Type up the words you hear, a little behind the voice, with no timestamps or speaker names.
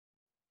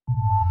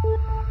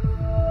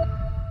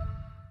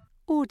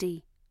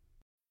Audi.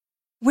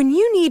 When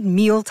you need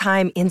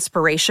mealtime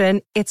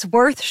inspiration, it's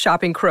worth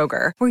shopping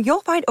Kroger, where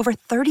you'll find over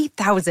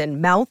 30,000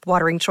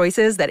 mouth-watering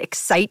choices that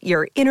excite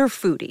your inner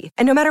foodie.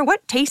 And no matter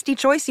what tasty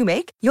choice you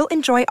make, you'll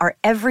enjoy our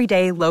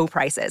everyday low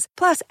prices,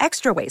 plus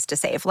extra ways to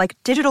save, like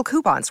digital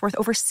coupons worth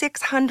over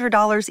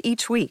 $600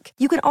 each week.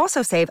 You can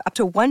also save up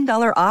to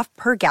 $1 off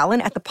per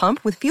gallon at the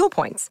pump with fuel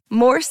points.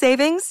 More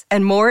savings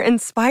and more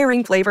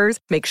inspiring flavors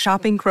make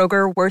shopping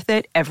Kroger worth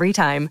it every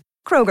time.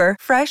 Kroger,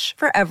 fresh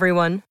for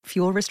everyone.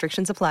 Fuel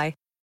restrictions apply.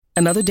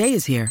 Another day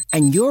is here,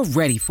 and you're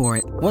ready for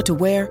it. What to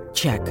wear?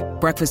 Check.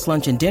 Breakfast,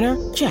 lunch, and dinner?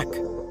 Check.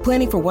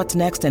 Planning for what's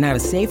next and how to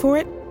save for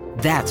it?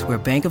 That's where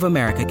Bank of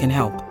America can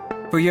help.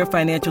 For your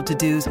financial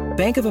to-dos,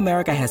 Bank of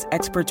America has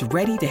experts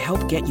ready to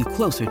help get you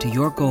closer to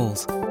your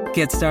goals.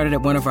 Get started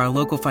at one of our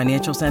local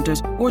financial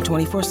centers or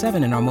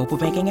 24/7 in our mobile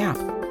banking app.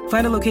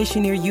 Find a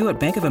location near you at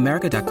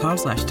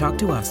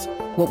bankofamerica.com/talktous.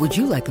 What would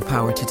you like the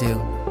power to do?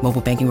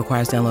 Mobile banking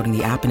requires downloading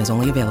the app and is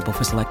only available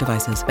for select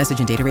devices. Message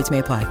and data rates may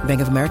apply.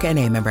 Bank of America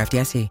N.A., member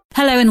FDIC.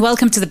 Hello and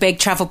welcome to the Big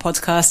Travel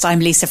Podcast. I'm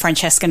Lisa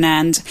Francesca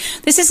Nand.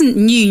 This isn't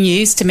new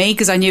news to me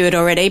because I knew it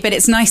already, but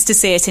it's nice to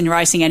see it in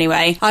writing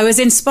anyway. I was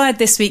inspired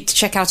this week to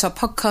check out our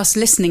podcast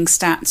listening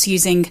stats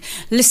using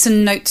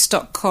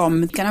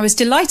listennotes.com, and I was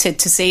delighted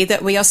to see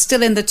that we are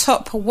still in the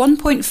top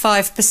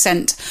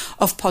 1.5%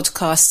 of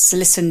podcasts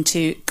listened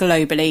to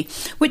globally,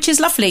 which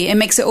is lovely. It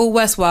makes it all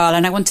worthwhile,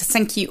 and I want to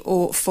thank you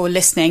all for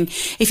listening.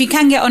 If you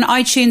can get on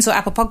iTunes or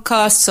Apple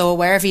Podcasts or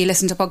wherever you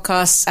listen to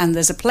podcasts and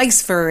there's a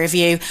place for a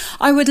review,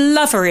 I would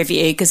love a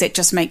review because it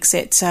just makes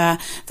it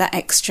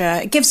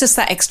it gives us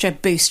that extra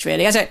boost,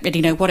 really. I don't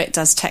really know what it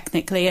does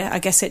technically. I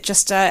guess it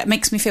just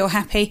makes me feel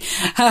happy.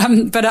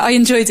 But I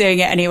enjoy doing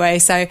it anyway.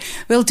 So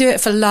we'll do it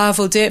for love,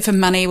 we'll do it for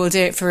money, we'll do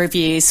it for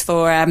reviews,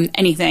 for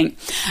anything.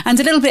 And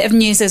a little bit of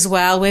news as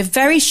well. We're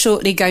very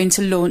shortly going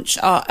to launch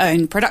our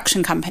own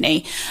production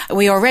company.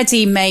 We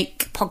already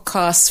make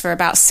podcasts for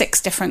about 6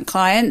 different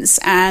clients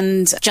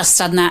and just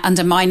done that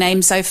under my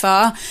name so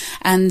far.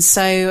 And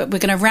so we're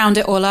going to round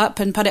it all up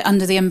and put it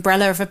under the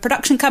umbrella of a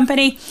production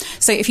company.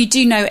 So if you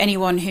do know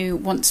anyone who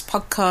wants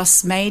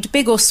podcasts made,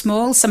 big or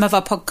small, some of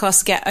our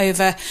podcasts get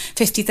over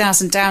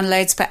 50,000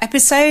 downloads per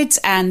episode.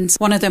 And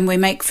one of them we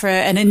make for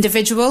an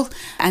individual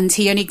and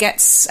he only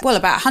gets,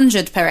 about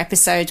 100 per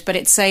episode. But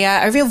it's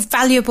a real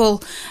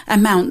valuable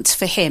amount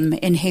for him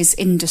in his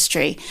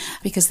industry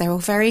because they're all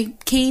very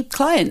key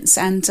clients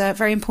and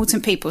very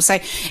important people. So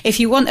if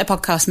you want a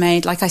podcast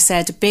made, like I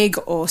said, big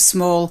or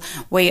small,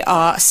 we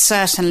are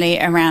certainly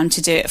around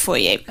to do it for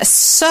you.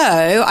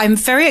 So I'm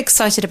very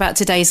excited about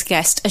today's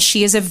guest as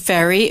she is a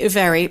very,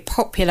 very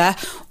popular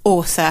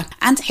author.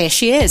 And here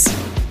she is.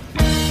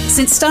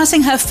 Since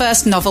starting her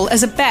first novel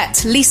as a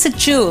bet, Lisa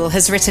Jewell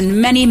has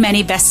written many,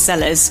 many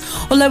bestsellers.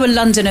 Although a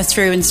Londoner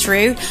through and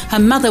through, her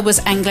mother was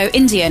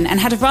Anglo-Indian and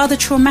had a rather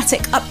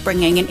traumatic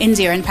upbringing in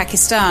India and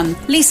Pakistan.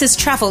 Lisa's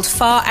travelled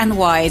far and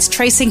wide,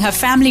 tracing her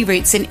family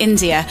roots in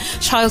India,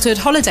 childhood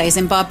holidays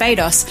in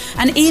Barbados,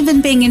 and even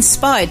being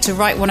inspired to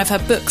write one of her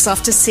books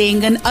after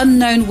seeing an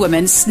unknown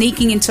woman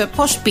sneaking into a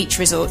posh beach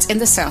resort in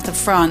the south of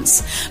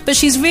France. But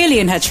she's really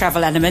in her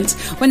travel element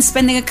when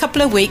spending a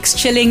couple of weeks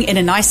chilling in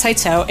a nice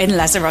hotel in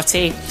Lanzarote.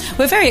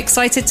 We're very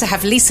excited to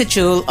have Lisa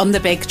Jewell on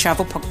the Big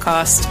Travel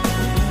Podcast.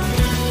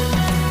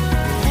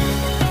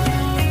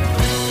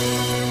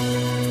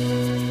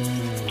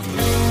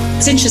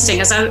 It's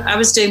interesting, as I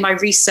was doing my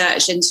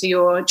research into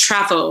your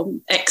travel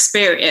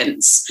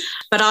experience,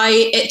 but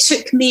it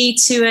took me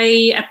to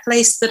a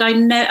place that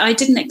I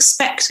didn't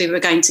expect we were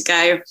going to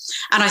go.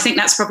 And I think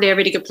that's probably a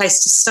really good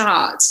place to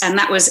start. And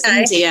that was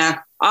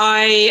India.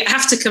 I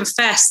have to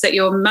confess that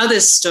your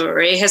mother's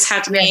story has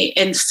had me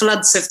in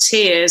floods of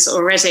tears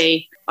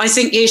already. I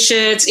think you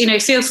should,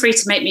 feel free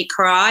to make me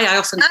cry. I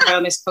often cry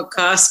on this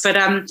podcast, but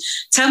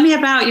tell me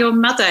about your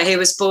mother who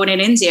was born in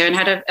India and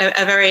had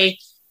a very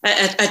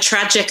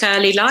tragic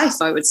early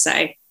life, I would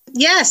say.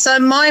 Yeah, so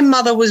my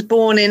mother was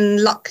born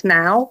in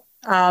Lucknow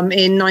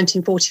in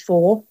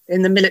 1944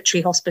 in the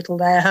military hospital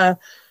there. Her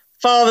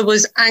father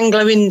was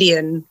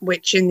Anglo-Indian,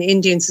 which in the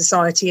Indian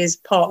society is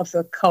part of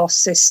the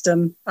caste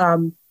system.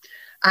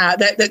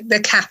 They're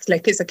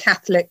Catholic. It's a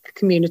Catholic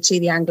community,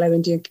 the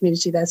Anglo-Indian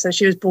community there. So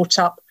she was brought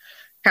up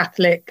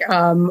Catholic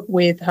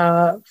with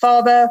her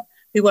father,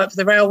 who worked for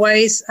the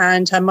railways,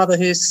 and her mother,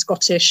 who's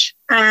Scottish.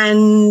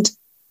 And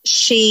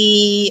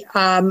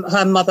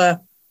her mother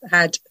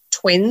had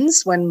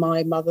twins when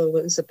my mother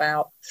was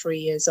about 3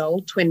 years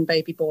old, twin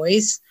baby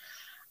boys.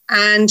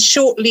 And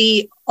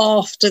shortly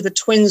after the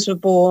twins were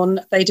born,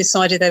 they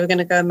decided they were going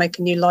to go and make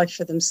a new life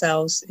for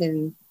themselves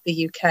in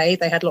the UK.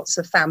 They had lots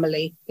of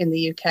family in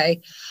the UK.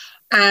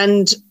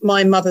 And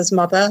my mother's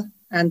mother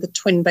and the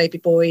twin baby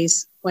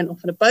boys went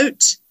off on a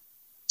boat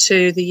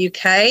to the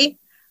UK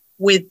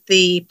with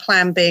the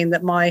plan being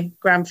that my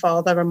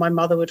grandfather and my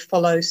mother would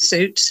follow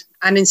suit.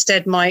 And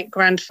instead, my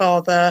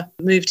grandfather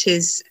moved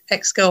his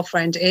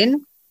ex-girlfriend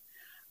in,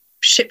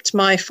 shipped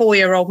my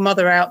 4-year-old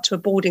mother out to a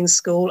boarding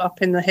school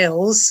up in the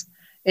hills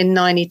in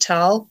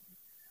Nainital,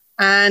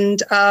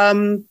 and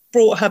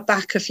brought her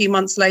back a few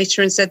months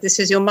later and said, "This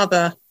is your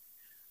mother."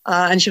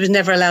 And she was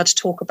never allowed to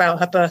talk about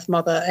her birth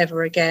mother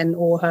ever again,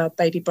 or her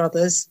baby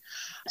brothers.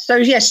 So,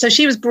 yes, so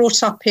she was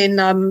brought up in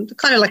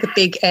kind of like a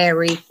big,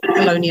 airy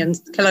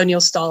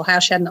colonial style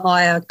house. She had an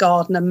ayah,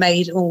 gardener,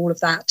 maid, all of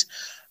that.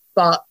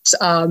 But,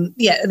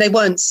 they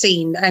weren't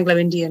seen.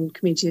 Anglo-Indian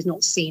community is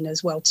not seen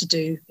as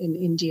well-to-do in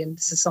Indian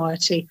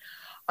society.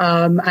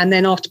 And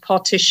then after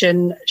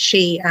partition,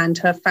 she and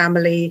her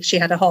family, she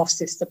had a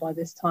half-sister by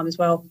this time as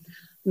well,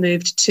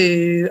 moved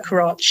to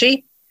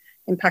Karachi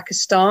in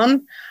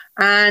Pakistan.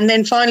 And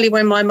then finally,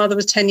 when my mother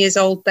was 10 years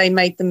old, they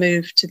made the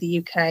move to the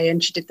UK,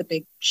 and she did the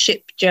big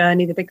ship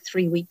journey, the big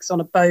 3 weeks on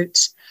a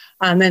boat,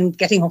 and then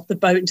getting off the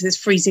boat into this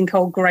freezing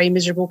cold, grey,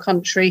 miserable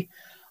country.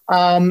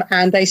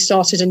 And they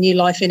started a new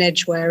life in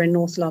Edgware in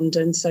North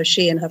London. So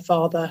she and her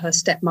father, her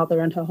stepmother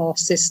and her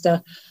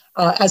half-sister,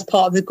 as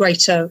part of the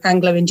greater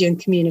Anglo-Indian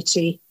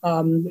community,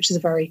 which is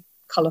a very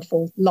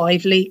colourful,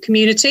 lively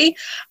community.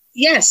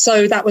 Yes,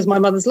 so that was my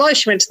mother's life.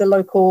 She went to the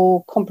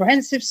local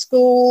comprehensive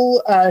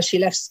school. She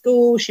left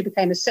school. She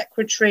became a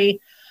secretary,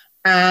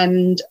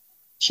 and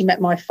she met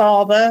my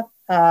father,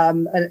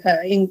 an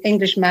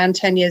English man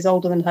 10 years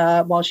older than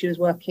her, while she was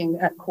working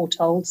at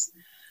Courtaulds.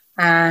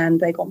 And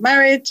they got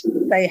married.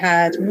 They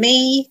had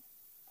me.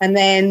 And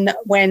then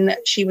when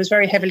she was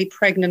very heavily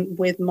pregnant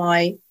with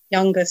my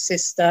younger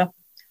sister,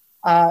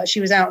 she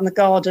was out in the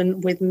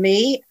garden with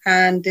me,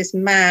 and this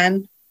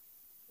man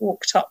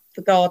walked up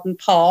the garden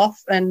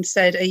path and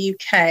said, "Are you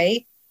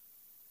Kay?"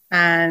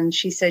 And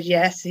she said,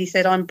 "Yes." He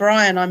said, "I'm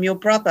Brian, I'm your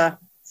brother."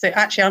 So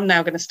actually, I'm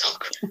now going to start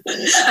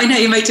crying. I know,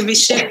 you're making me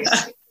shiver.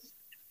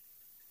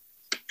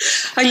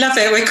 I love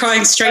it. We're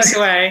crying straight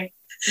away.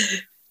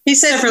 He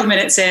said, several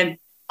minutes in.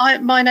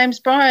 My name's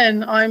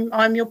Brian.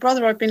 I'm your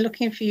brother. I've been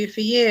looking for you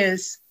for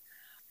years.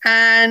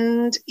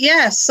 And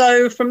yeah,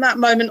 so from that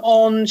moment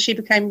on, she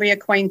became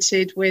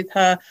reacquainted with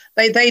her.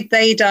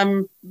 They'd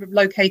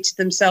located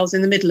themselves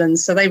in the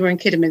Midlands, so they were in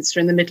Kidderminster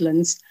in the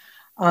Midlands.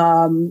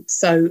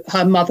 So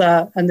her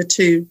mother and the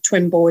two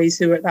twin boys,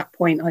 who were at that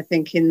point, I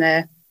think,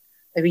 they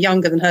were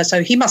younger than her.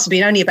 So he must have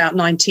been only about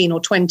 19 or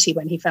 20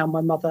 when he found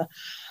my mother.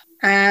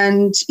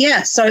 And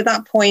yeah, so at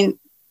that point,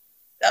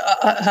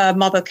 her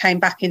mother came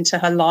back into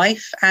her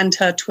life and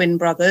her twin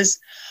brothers.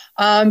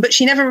 But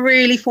she never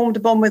really formed a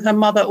bond with her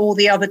mother or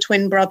the other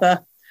twin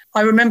brother.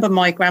 I remember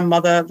my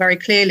grandmother very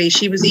clearly.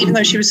 She was, even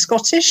though she was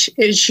Scottish,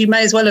 she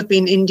may as well have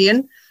been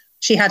Indian.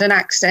 She had an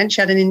accent.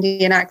 She had an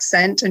Indian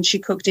accent, and she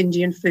cooked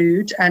Indian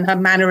food, and her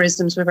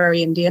mannerisms were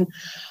very Indian.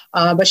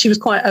 But she was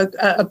quite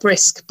a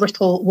brisk,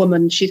 brittle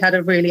woman. She'd had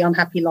a really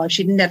unhappy life.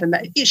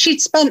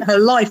 She'd spent her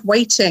life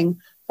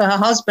waiting for her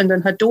husband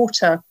and her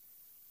daughter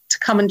to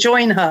come and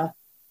join her.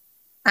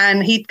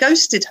 And he'd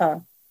ghosted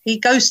her. He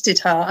ghosted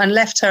her and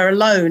left her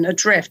alone,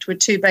 adrift with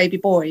two baby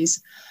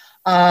boys,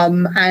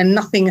 and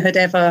nothing had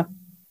ever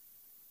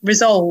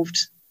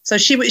resolved. So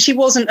she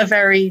wasn't a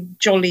very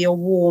jolly or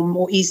warm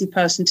or easy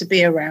person to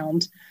be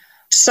around.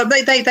 So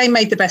they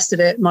made the best of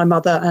it, my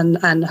mother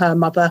and her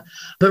mother.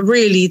 But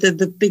really,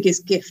 the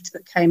biggest gift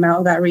that came out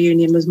of that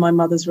reunion was my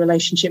mother's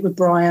relationship with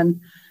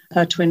Brian,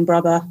 her twin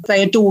brother.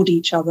 They adored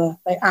each other.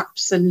 They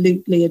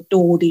absolutely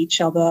adored each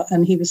other.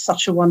 And he was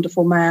such a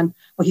wonderful man.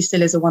 Well, he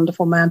still is a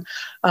wonderful man.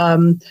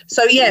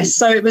 So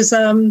it was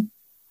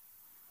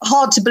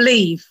hard to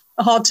believe.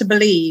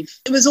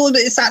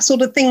 It's that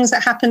sort of things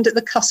that happened at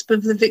the cusp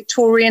of the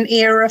Victorian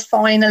era,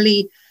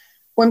 finally,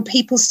 when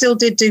people still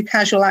did do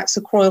casual acts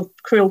of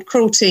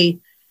cruelty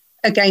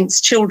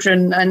against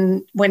children,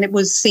 and when it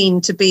was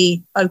seen to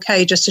be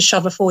okay just to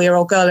shove a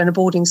 4-year-old girl in a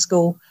boarding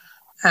school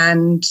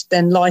and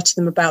then lie to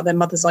them about their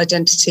mother's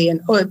identity,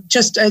 and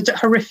just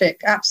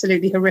horrific,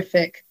 absolutely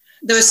horrific.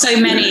 There were so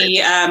many,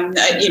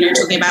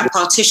 talking about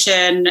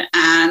partition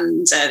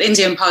and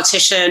Indian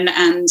partition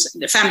and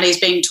families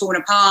being torn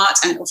apart,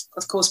 and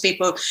of course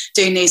people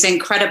doing these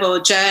incredible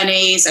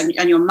journeys, and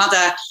your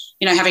mother,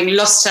 having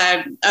lost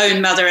her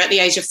own mother at the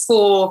age of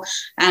 4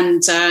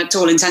 and to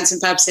all intents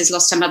and purposes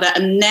lost her mother,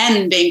 and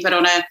then being put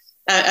on a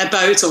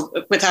boat or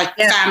with her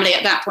family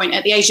at that point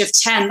at the age of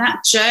 10.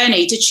 That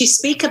journey, did she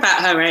speak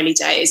about her early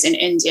days in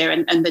India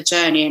and the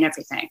journey and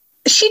everything?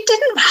 She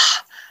didn't.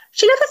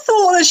 She never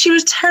thought that she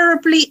was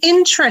terribly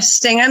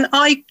interesting. And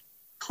I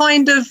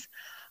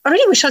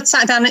really wish I'd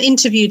sat down and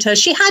interviewed her.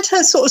 She had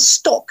her sort of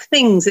stock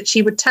things that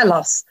she would tell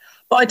us,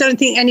 but I don't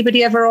think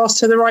anybody ever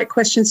asked her the right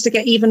questions to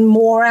get even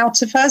more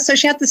out of her. So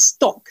she had the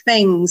stock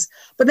things.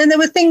 But then there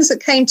were things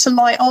that came to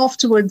light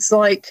afterwards,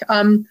 like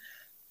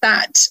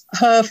that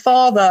her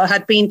father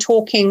had been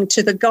talking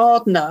to the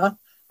gardener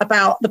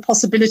about the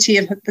possibility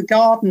of the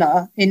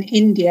gardener in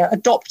India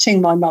adopting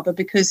my mother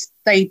because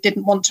they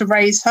didn't want to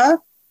raise her.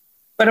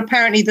 But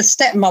apparently the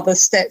stepmother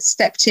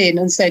stepped in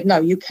and said, "No,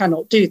 you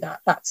cannot do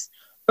that."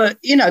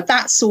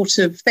 That sort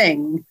of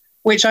thing,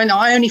 which I know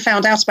I only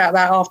found out about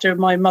that after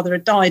my mother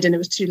had died, and it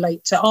was too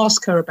late to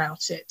ask her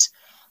about it.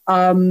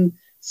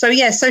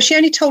 So she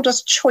only told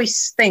us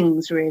choice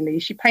things, really.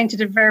 She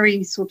painted a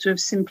very sort of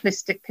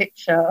simplistic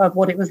picture of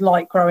what it was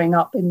like growing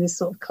up in this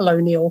sort of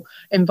colonial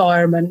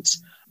environment.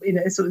 in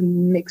a sort of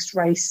mixed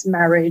race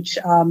marriage,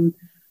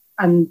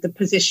 and the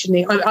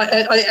positioning.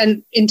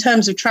 And in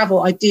terms of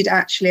travel, I did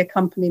actually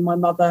accompany my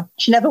mother.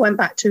 She never went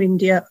back to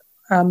India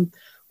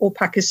or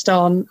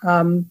Pakistan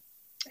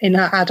in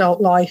her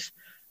adult life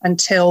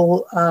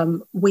until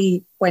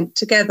we went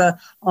together.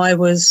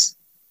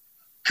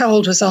 How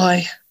old was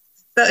I?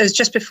 That was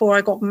just before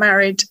I got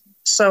married.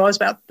 So I was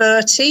about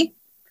 30.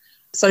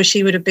 So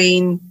she would have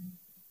been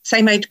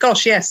same age.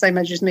 Gosh, yes, same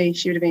age as me.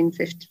 She would have been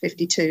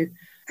 52.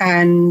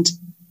 And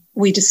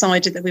we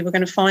decided that we were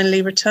going to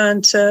finally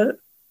return to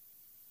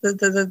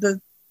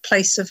the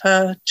place of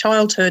her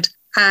childhood.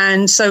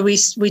 And so we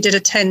did a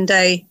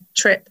 10-day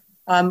trip.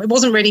 It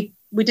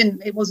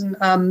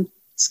wasn't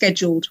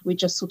scheduled. We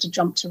just sort of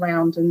jumped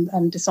around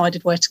and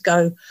decided where to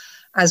go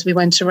as we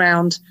went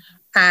around.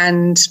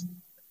 And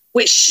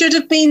which should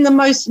have been the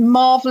most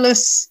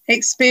marvelous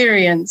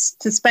experience,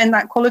 to spend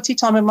that quality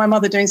time with my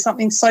mother doing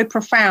something so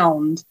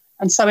profound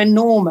and so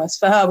enormous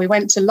for her. We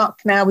went to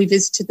Lucknow. We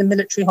visited the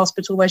military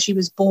hospital where she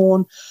was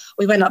born.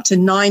 We went up to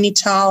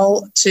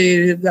Nainital,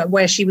 to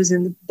where she was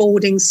in the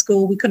boarding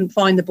school. We couldn't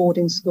find the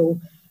boarding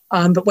school,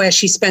 but where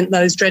she spent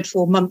those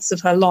dreadful months of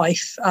her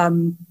life,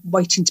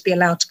 waiting to be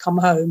allowed to come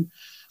home.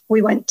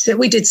 We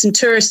did some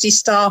touristy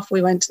stuff.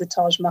 We went to the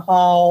Taj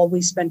Mahal.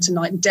 We spent a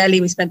night in Delhi.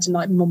 We spent a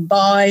night in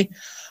Mumbai.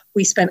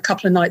 We spent a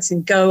couple of nights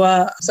in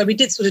Goa. So we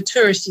did sort of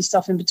touristy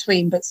stuff in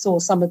between, but saw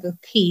some of the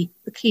key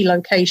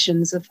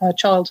locations of her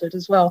childhood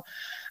as well.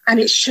 And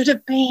it should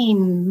have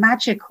been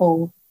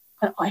magical.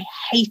 And I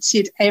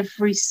hated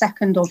every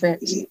second of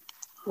it.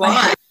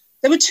 Why?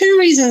 There were three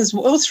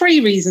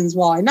reasons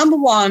why. Number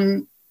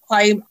one,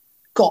 I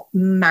got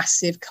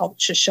massive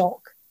culture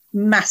shock.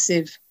 I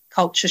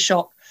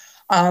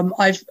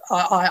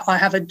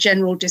have a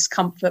general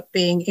discomfort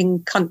being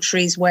in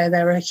countries where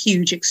there are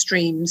huge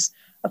extremes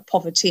of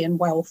poverty and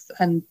wealth,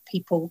 and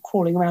people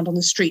crawling around on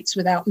the streets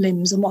without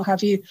limbs and what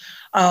have you,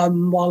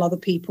 while other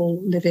people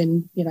live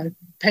in,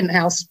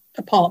 penthouse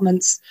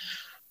apartments.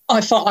 I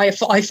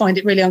find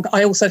it really.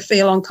 I also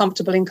feel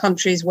uncomfortable in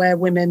countries where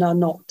women are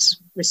not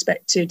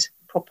respected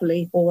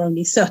properly, or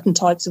only certain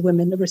types of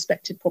women are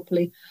respected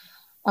properly.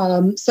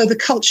 So the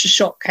culture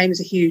shock came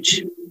as a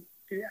huge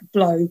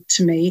blow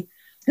to me.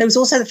 There was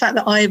also the fact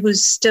that I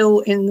was still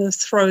in the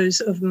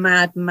throes of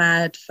mad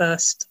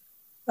first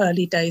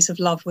early days of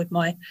love with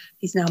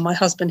he's now my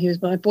husband, he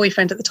was my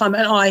boyfriend at the time,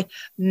 and I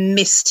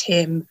missed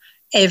him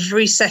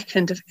every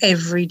second of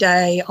every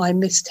day. I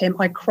missed him.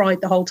 I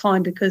cried the whole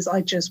time because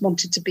I just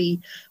wanted to be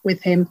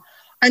with him.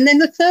 And then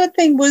the third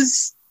thing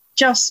was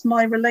just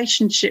my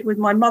relationship with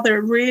my mother.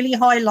 It really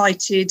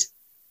highlighted,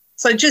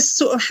 so just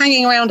sort of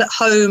hanging around at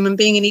home and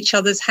being in each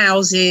other's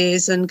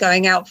houses and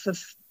going out for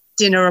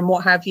dinner and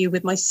what have you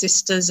with my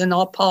sisters and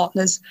our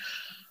partners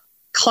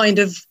kind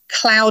of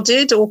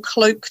clouded or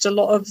cloaked a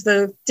lot of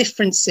the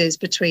differences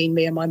between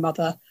me and my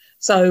mother.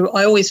 So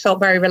I always felt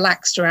very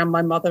relaxed around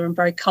my mother and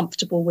very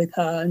comfortable with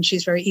her, and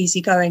she's very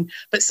easygoing.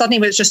 But suddenly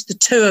it was just the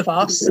two of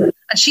us, and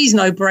she's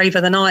no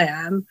braver than I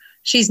am.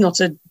 She's not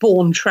a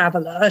born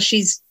traveller.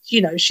 She's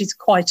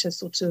quite a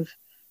sort of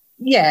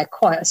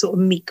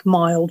meek,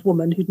 mild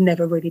woman who'd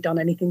never really done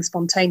anything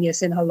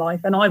spontaneous in her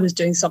life. And I was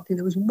doing something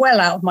that was well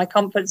out of my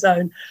comfort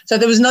zone. So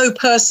there was no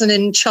person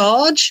in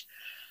charge.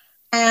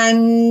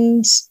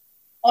 And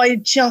I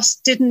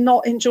just did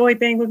not enjoy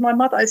being with my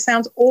mother. It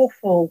sounds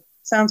awful.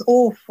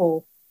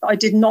 I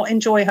did not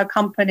enjoy her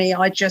company.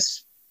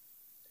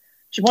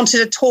 She wanted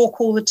to talk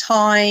all the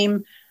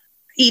time,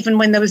 even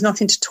when there was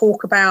nothing to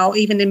talk about,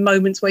 even in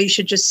moments where you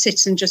should just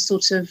sit and just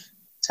sort of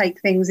take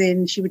things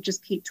in. She would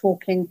just keep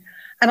talking.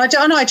 And I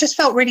don't know, I just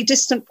felt really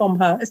distant from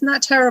her. Isn't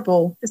that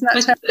terrible? Isn't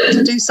that terrible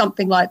to do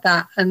something like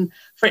that and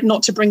for it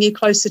not to bring you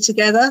closer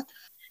together?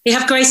 You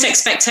have great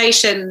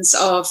expectations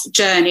of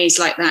journeys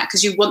like that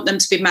because you want them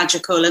to be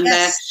magical, and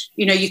yes.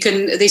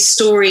 These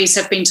stories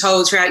have been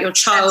told throughout your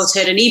childhood,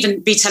 yes. And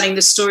even be telling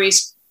the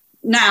stories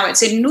now.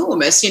 It's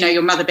enormous,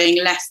 your mother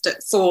being left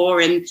at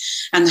 4 and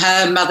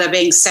her mother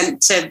being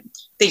sent to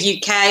the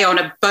UK on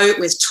a boat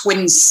with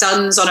twin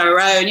sons on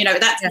her own.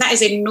 That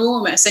is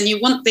enormous. And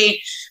you want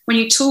when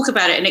you talk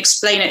about it and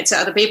explain it to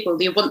other people,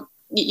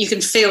 you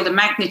can feel the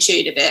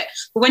magnitude of it.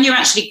 But when you're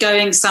actually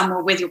going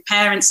somewhere with your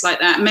parents like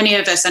that, many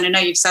of us, and I know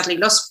you've sadly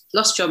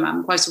lost your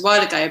mum quite a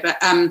while ago, but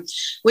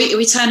we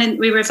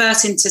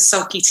revert into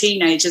sulky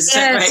teenagers. Yes. Is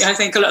that right? I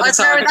think a lot of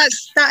the time.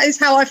 That is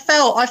how I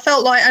felt. I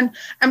felt like, and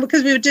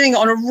because we were doing it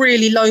on a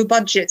really low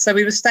budget, so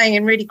we were staying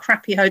in really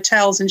crappy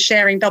hotels and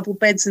sharing double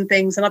beds and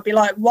things, and I'd be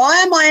like, why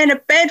am I in a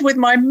bed with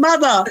my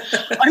mother?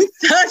 I'm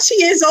 30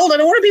 years old. I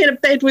don't want to be in a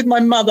bed with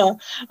my mother.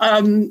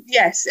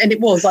 Yes, and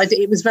it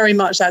was very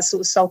much that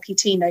sort of sulky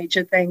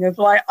teenager thing of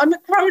like, I'm a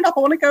grown up, I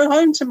want to go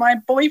home to my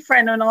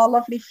boyfriend and our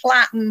lovely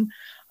flat, and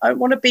I don't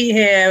want to be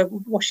here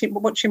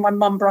watching my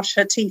mum brush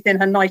her teeth in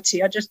her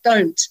nightie. I just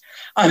don't.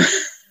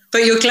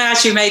 But you're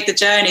glad you made the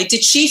journey.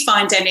 Did she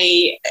find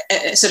any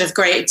sort of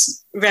great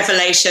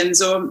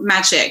revelations or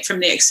magic from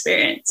the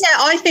experience? Yeah,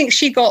 I think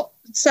she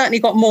certainly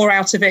got more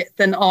out of it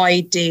than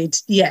I did.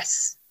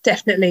 Yes,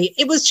 definitely.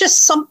 It was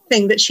just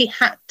something that she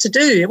had to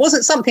do. It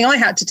wasn't something I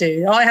had to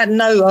do. I had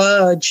no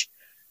urge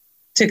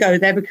to go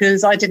there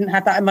because I didn't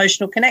have that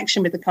emotional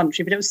connection with the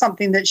country, but it was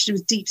something that she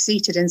was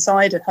deep-seated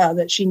inside of her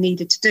that she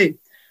needed to do.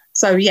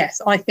 So, yes,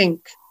 I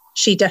think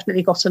she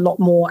definitely got a lot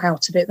more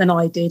out of it than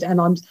I did. And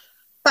I'm,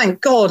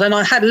 thank God, and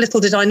I had, little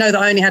did I know that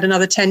I only had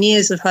another 10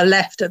 years of her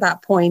left at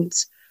that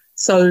point.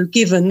 So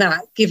given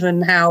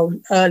how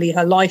early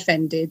her life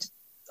ended,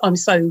 I'm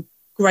so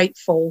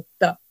grateful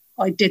that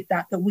I did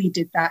that we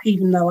did that,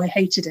 even though I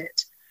hated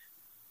it.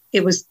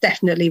 It was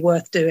definitely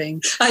worth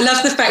doing. I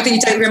love the fact that you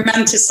don't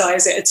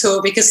romanticize it at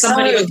all, because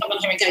somebody will come on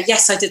here and go,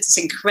 yes, I did this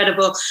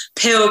incredible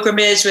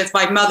pilgrimage with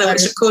my mother,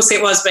 which of course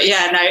it was. But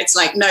yeah, no, it's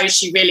like, no,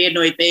 she really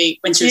annoyed me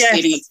when she was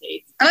cleaning her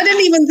teeth. And I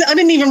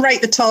didn't even rate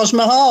the Taj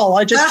Mahal.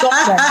 I just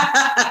got there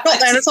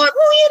and it's like,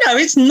 well,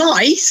 it's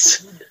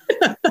nice.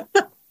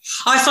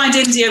 I find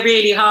India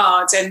really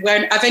hard, and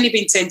I've only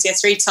been to India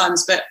 3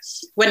 times, but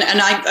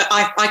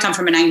I come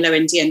from an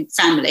Anglo-Indian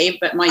family,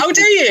 but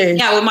do you?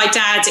 Yeah, well, my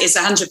dad is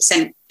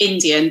 100%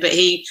 Indian, but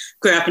he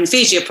grew up in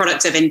Fiji, a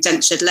product of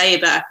indentured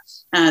labour.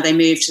 They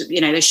moved,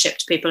 they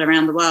shipped people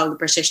around the world. The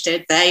British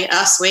did.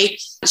 We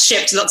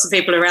shipped lots of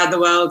people around the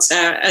world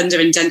under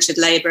indentured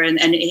labour, and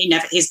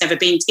he's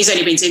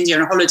only been to India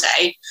on a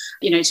holiday,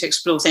 to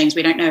explore things.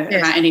 We don't know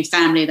about any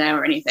family there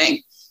or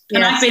anything.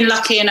 And I've been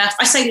lucky enough.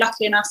 I say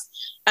lucky enough.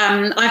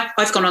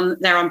 I've gone on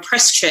there on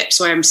press trips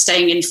where I'm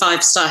staying in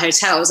 5-star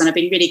hotels, and I've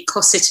been really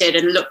cosseted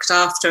and looked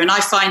after. And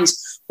I find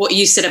what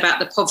you said about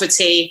the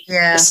poverty,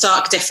 the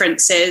stark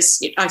differences,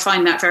 I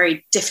find that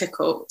very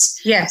difficult.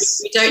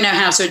 Yes. You don't know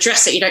how to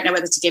address it. You don't know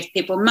whether to give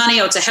people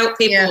money or to help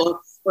people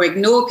or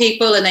ignore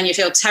people, and then you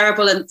feel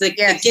terrible. And the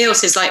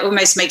guilt is like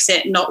almost makes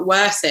it not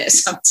worth it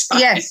sometimes.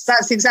 Yes,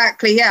 that's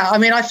exactly, I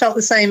mean, I felt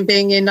the same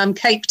being in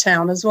Cape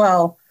Town as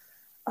well.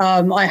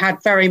 I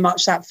had very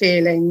much that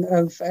feeling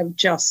of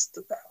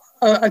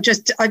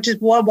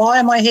why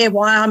am I here?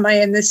 Why am I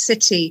in this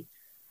city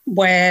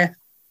where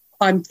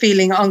I'm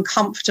feeling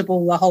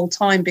uncomfortable the whole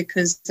time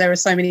because there are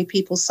so many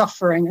people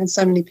suffering and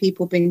so many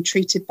people being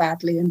treated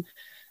badly.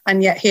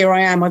 And yet here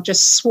I am, I've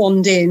just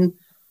swanned in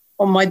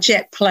on my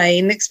jet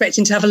plane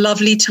expecting to have a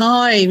lovely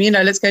time.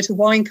 Let's go to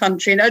wine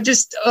country. And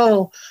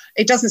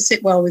it doesn't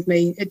sit well with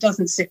me. It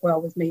doesn't sit well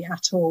with me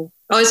at all.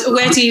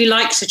 Where do you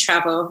like to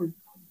travel?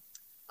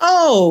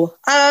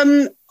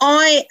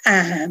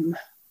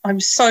 I'm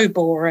so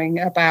boring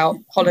about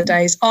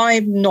holidays.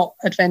 I'm not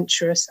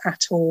adventurous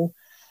at all.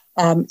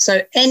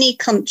 So any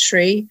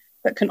country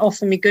that can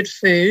offer me good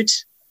food,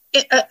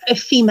 a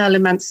female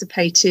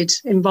emancipated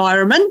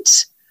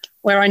environment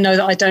where I know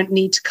that I don't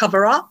need to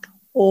cover up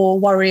or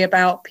worry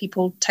about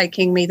people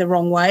taking me the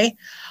wrong way,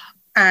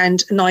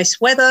 and nice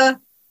weather,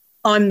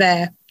 I'm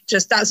there.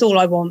 That's all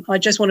I want. I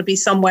just want to be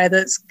somewhere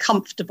that's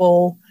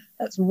comfortable,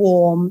 that's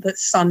warm,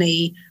 that's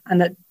sunny,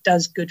 and that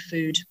does good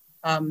food.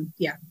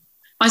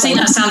 I think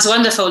that sounds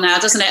wonderful now,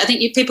 doesn't it? I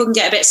think people can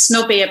get a bit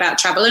snobby about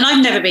travel, and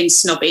I've never been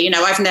snobby.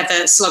 I've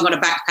never slung on a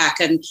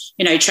backpack and,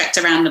 trekked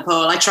around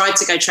Nepal. I tried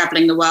to go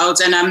travelling the world,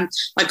 and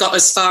I got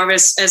as far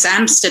as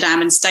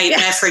Amsterdam and stayed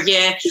there for a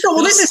year.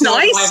 Well, this is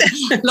nice.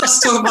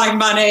 Lost all my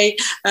money,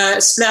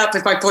 split up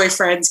with my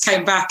boyfriends,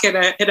 came back in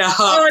a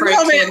heartbreak,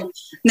 and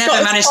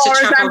never managed to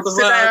travel the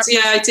world.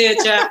 Yeah, I did,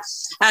 yeah.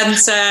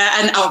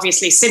 And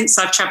obviously since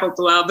I've travelled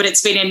the world, but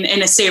it's been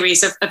in a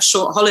series of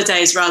short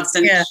holidays rather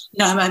than,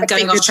 I'm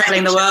going off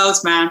travelling the world,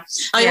 man.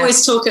 I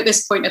always talk at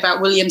this point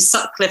about William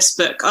Sutcliffe's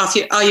book,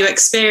 Are You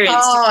Experienced?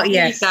 Oh,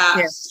 yes.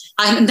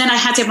 And then I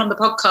had him on the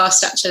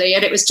podcast, actually,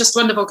 and it was just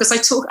wonderful because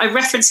I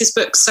referenced his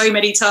book so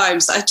many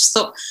times that I just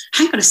thought,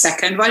 hang on a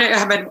second, why don't I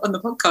have him on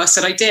the podcast?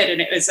 And I did, and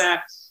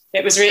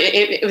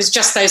it was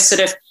just those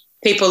sort of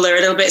people that are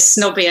a little bit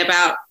snobby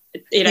about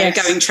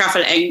going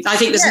travelling. I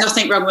think there's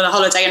nothing wrong with a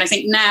holiday, and I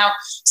think now,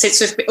 since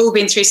we've all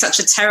been through such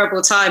a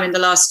terrible time in the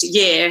last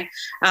year,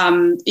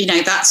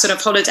 that sort of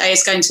holiday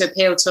is going to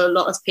appeal to a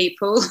lot of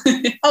people.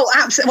 Oh,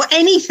 absolutely. Well,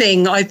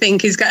 anything I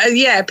think is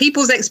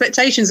people's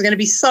expectations are going to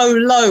be so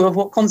low of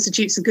what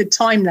constitutes a good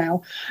time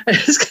now.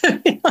 It's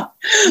going to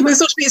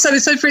be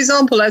so for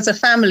example, as a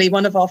family,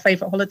 one of our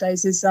favourite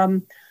holidays is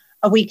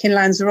a week in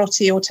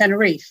Lanzarote or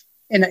Tenerife.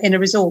 In a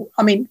resort.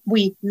 I mean,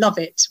 we love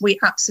it. We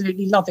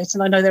absolutely love it.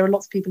 And I know there are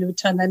lots of people who would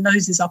turn their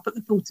noses up at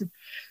the thought of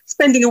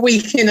spending a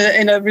week in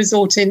a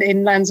resort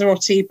in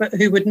Lanzarote, but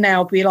who would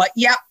now be like,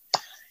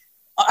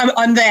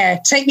 I'm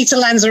there. Take me to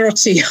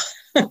Lanzarote.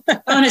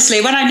 Honestly,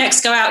 when I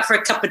next go out for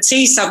a cup of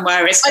tea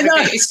somewhere, it's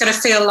going to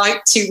feel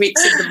like 2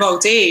 weeks in the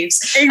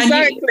Maldives.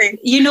 Exactly. And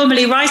you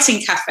normally write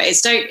in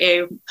cafes, don't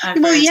you?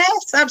 Well,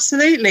 yes,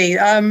 absolutely.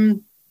 I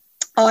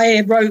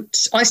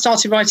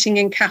started writing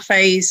in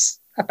cafes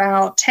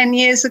about 10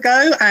 years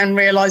ago and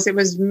realised it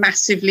was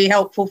massively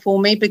helpful for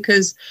me,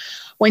 because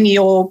when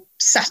you're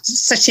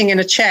sitting in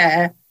a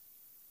chair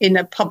in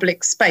a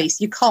public space,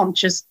 you can't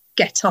just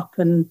get up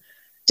and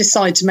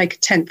decide to make a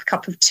 10th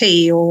cup of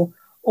tea or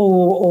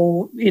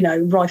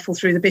rifle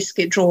through the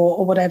biscuit drawer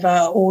or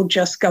whatever, or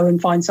just go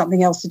and find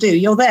something else to do.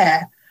 You're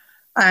there,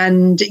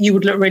 and you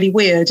would look really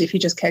weird if you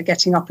just kept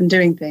getting up and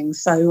doing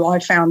things. So I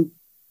found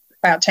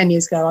about 10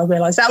 years ago, I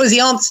realised that was the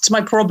answer to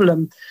my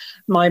problem.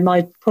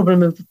 My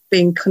problem of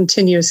being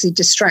continuously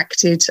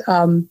distracted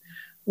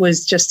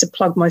was just to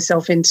plug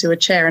myself into a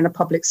chair in a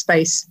public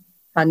space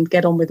and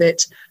get on with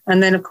it.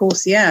 And then, of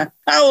course, that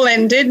all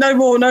ended. No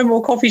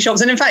more coffee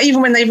shops. And in fact,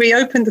 even when they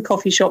reopened the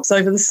coffee shops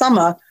over the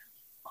summer,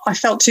 I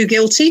felt too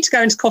guilty to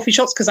go into coffee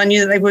shops because I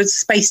knew that they were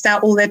spaced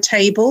out all their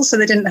tables, so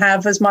they didn't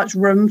have as much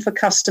room for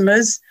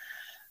customers,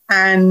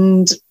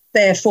 and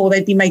therefore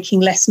they'd be making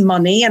less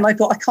money. And I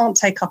thought, I can't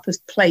take up a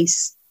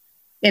place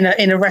in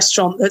a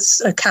restaurant that's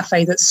a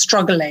cafe that's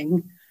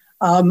struggling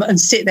and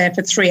sit there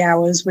for 3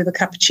 hours with a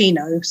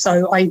cappuccino.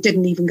 So I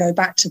didn't even go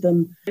back to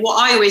them. What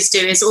I always do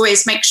is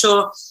always make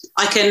sure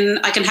I can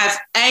have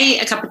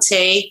a cup of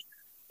tea,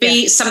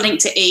 B, something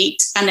to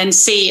eat, and then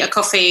C, a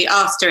coffee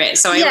after it.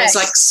 So I always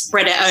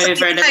spread it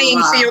over a little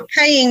while. So you're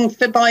paying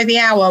by the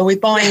hour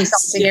with buying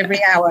something every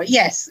hour.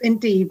 Yes,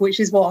 indeed, which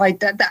is what I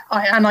do that.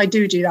 I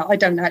do that. I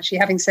don't actually,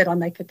 having said I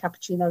make a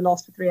cappuccino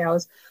last for 3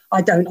 hours,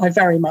 I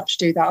very much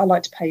do that. I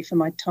like to pay for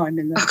my time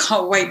in there. I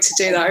can't wait to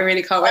do that. I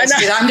really can't wait to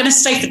do that. I'm going to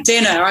stay for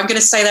dinner. I'm going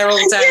to stay there all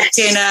day.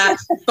 Dinner,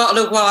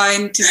 bottle of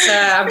wine, dessert.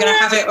 I'm going to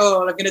have it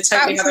all. I'm going to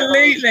totally have it all.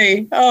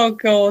 Absolutely. Oh,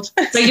 God.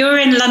 So you're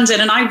in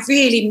London, and I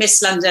really miss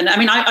London. I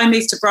mean, I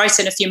moved to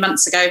Brighton a few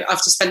months ago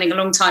after spending a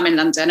long time in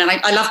London, and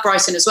I love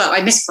Brighton as well.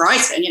 I miss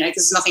Brighton,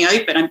 because there's nothing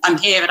open. I'm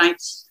here and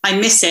I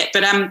miss it.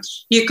 But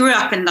you grew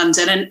up in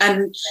London,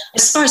 and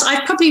as far as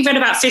I've probably read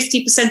about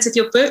 50% of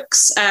your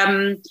books,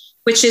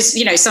 which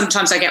is,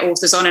 sometimes I get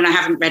authors on and I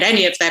haven't read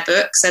any of their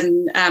books.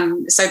 And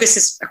so this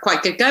is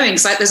quite good going.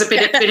 So there's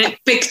been a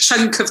big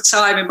chunk of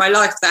time in my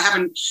life that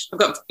I've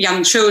got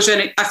young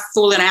children. I've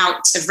fallen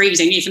out of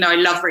reading, even though I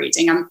love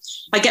reading.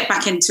 I get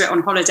back into it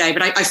on holiday,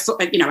 but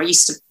I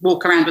used to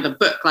walk around with a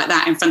book like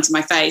that in front of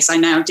my face. I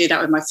now do that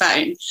with my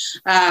phone.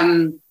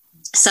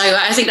 So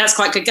I think that's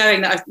quite good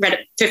going that I've read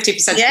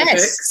 50% of the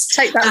books.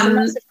 Take that as a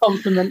massive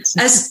compliment.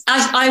 As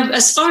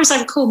far as I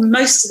recall,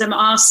 most of them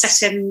are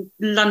set in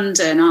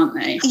London, aren't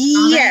they?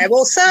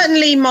 Well,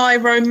 certainly my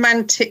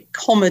romantic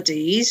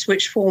comedies,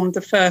 which formed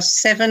the first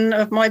 7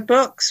 of my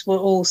books, were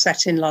all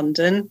set in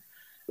London.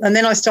 And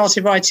then I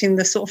started writing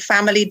the sort of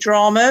family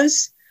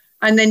dramas.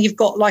 And then you've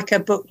got like a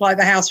book like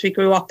The House We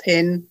Grew Up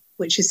In,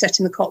 which is set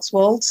in the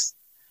Cotswolds.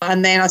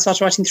 And then I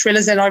started writing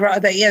thrillers. And I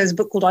wrote that, there's a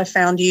book called I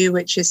Found You,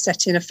 which is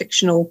set in a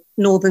fictional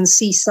northern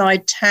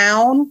seaside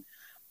town.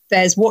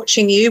 There's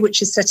Watching You, which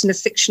is set in a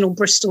fictional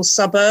Bristol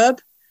suburb.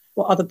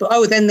 What other book?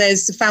 Oh, then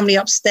there's The Family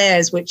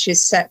Upstairs, which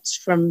is set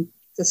from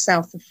the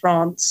south of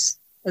France,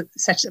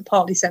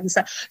 partly set in the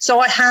south. So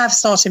I have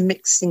started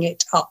mixing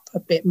it up a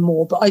bit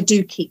more, but I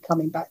do keep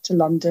coming back to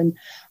London.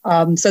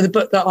 So the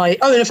book that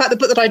the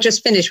book that I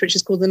just finished, which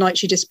is called The Night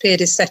She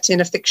Disappeared, is set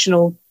in a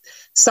fictional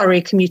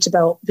Surrey commuter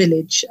belt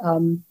village.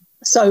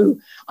 So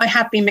I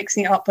have been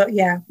mixing it up, but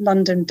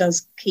London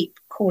does keep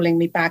calling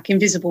me back.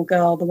 Invisible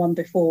Girl, the one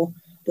before,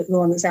 the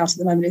one that's out at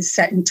the moment, is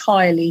set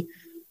entirely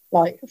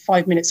like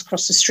 5 minutes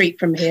across the street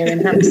from here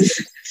in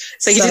Hampstead.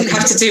 So you didn't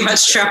have to do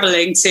much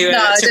travelling to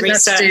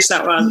research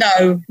that one?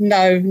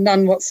 No,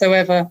 none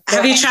whatsoever.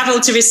 Have you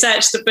travelled to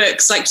research the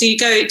books? Like, do you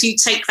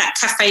take that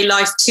cafe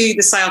life to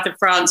the south of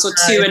France or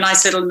to a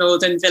nice little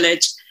northern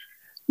village?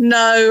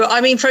 No,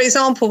 I mean, for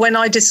example, when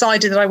I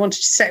decided that I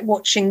wanted to set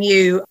Watching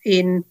You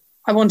in,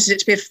 I wanted it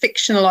to be a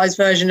fictionalised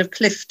version of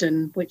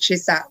Clifton, which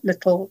is that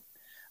little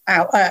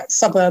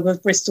suburb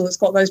of Bristol that's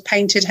got those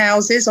painted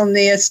houses on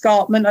the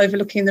escarpment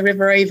overlooking the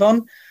River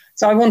Avon.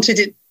 So I wanted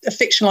it a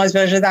fictionalised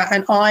version of that,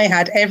 and I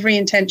had every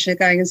intention of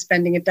going and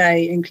spending a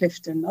day in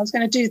Clifton. I was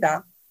going to do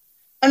that,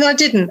 and I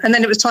didn't. And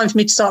then it was time for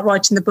me to start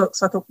writing the book.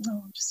 So I thought,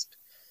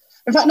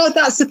 in fact, no,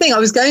 that's the thing. I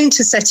was going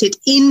to set it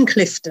in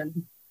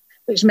Clifton,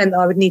 which meant that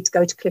I would need to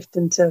go to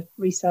Clifton to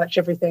research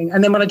everything.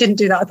 And then when I didn't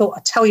do that, I thought,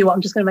 I tell you what,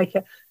 I'm just going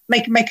to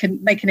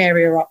make an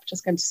area up,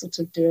 just going to sort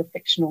of do a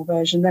fictional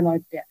version.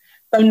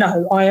 So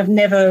no, I have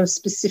never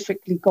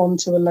specifically gone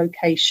to a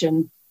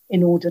location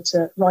in order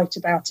to write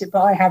about it,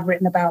 but I have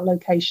written about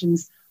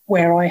locations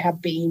where I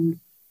have been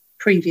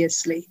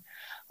previously.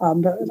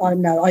 But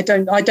I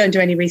don't do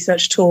any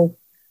research at all.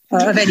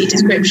 Of any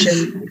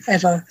description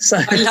ever. So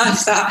I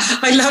love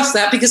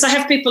that because I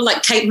have people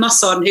like Kate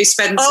Moss on who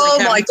spends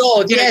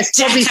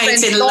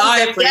decades in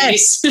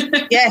libraries.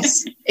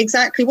 Yes,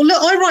 exactly. Well,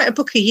 look, I write a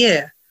book a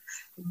year.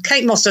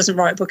 Kate Moss doesn't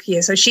write a book a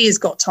year, so she has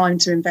got time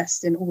to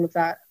invest in all of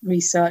that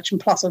research, and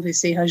plus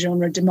obviously her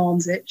genre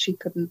demands it. She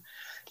couldn't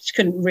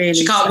really.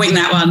 She can't wing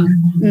that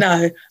one.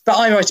 No, but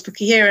I write a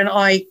book a year, and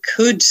I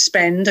could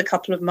spend a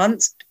couple of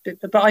months,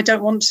 but I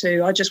don't want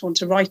to. I just want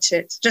to write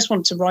it.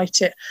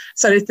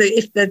 So if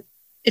the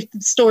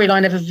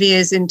storyline ever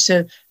veers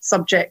into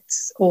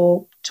subjects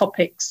or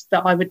topics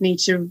that I would need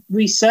to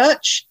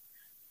research,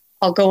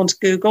 I'll go onto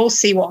Google,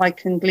 see what I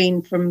can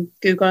glean from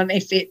Google, and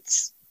if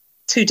it's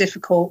too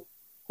difficult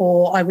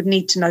or I would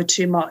need to know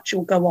too much,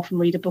 or go off and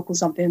read a book or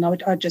something,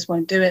 I just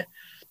won't do it.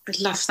 I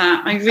love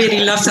that. I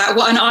really love that.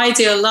 What an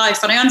ideal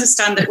life. And I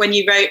understand that when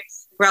you wrote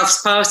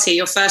Ralph's Party,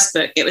 your first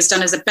book, it was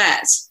done as a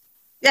bet.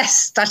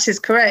 Yes, that is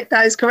correct.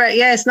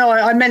 Yes. No,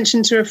 I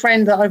mentioned to a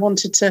friend that I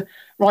wanted to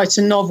write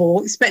a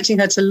novel, expecting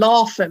her to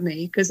laugh at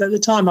me, because at the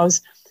time I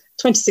was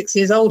 26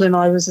 years old and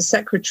I was a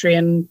secretary,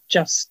 and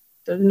just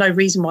no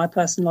reason why a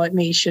person like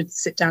me should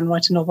sit down and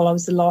write a novel. I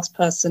was the last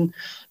person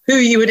who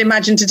you would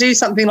imagine to do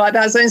something like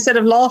that. So instead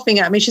of laughing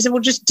at me, she said,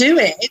 well, just do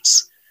it.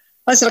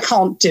 I said, I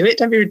can't do it.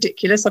 Don't be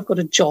ridiculous. I've got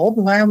a job.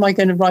 How am I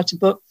going to write a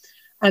book?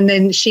 And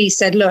then she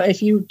said, look,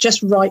 if you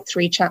just write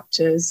 3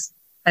 chapters,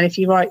 and if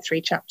you write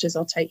 3 chapters,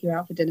 I'll take you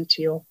out for dinner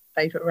to your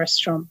favourite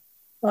restaurant.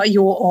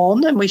 You're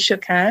on. And we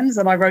shook hands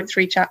and I wrote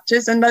 3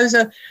 chapters. And those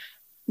are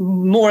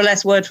more or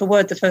less word for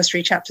word the first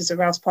 3 chapters of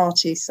Rouse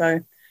Party.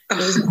 So it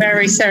was a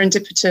very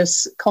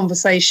serendipitous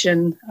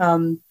conversation,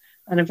 and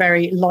a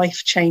very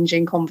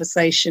life-changing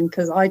conversation,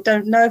 because I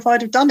don't know if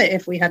I'd have done it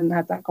if we hadn't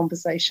had that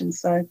conversation.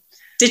 So,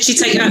 did she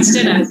take you out to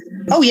dinner?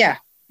 Oh, yeah.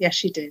 Yeah,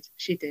 she did.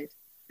 She did.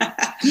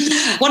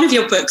 One of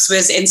your books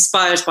was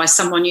inspired by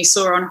someone you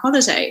saw on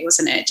holiday,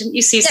 wasn't it? Didn't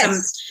you see some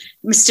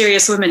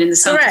mysterious woman in the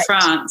south of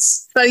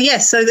France? So,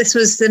 yes. So this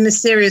was the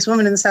mysterious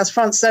woman in the south of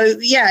France. So,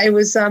 yeah, it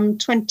was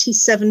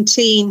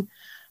 2017,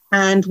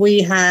 and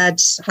we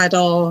had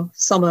our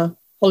summer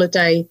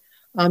holiday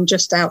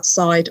just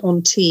outside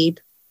on Tebe.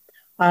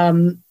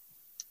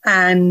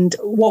 And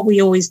what we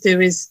always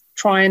do is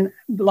try and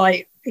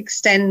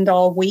extend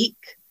our week.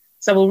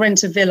 So we'll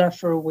rent a villa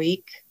for a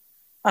week,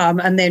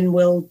 and then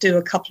we'll do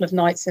a couple of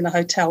nights in a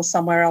hotel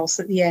somewhere else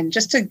at the end.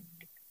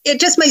 It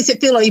just makes it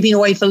feel like you've been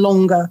away for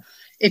longer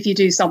if you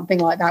do something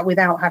like that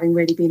without having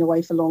really been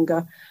away for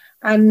longer.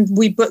 And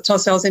we booked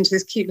ourselves into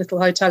this cute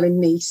little hotel in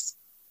Nice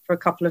for a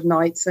couple of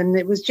nights. And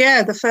it was,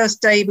 the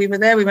first day we were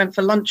there, we went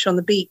for lunch on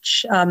the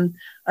beach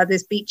at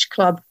this beach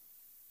club,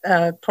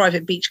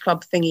 private beach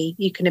club thingy.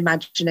 You can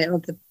imagine it,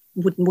 with the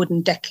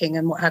wooden decking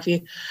and what have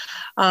you.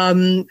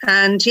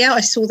 I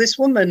saw this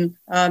woman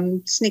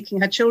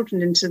sneaking her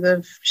children into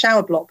the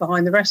shower block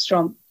behind the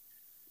restaurant.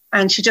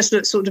 And she just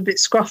looked sort of a bit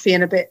scruffy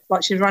and a bit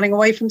like she was running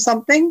away from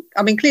something.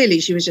 I mean, clearly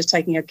she was just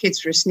taking her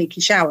kids for a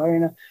sneaky shower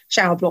in a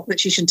shower block that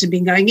she shouldn't have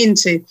been going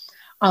into.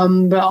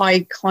 But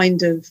I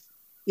kind of,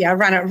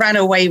 ran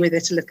away with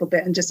it a little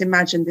bit and just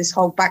imagined this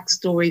whole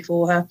backstory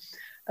for her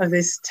of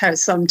this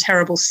some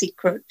terrible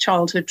secret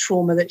childhood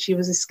trauma that she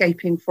was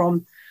escaping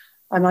from.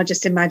 And I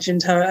just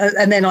imagined her,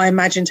 and then I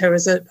imagined her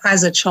as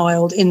a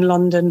child in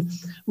London,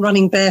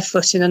 running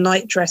barefoot in a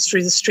nightdress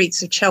through the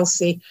streets of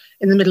Chelsea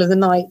in the middle of the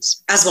night.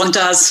 As one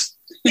does.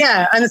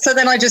 Yeah, and so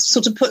then I just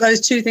sort of put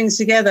those 2 things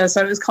together.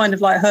 So it was kind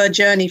of like her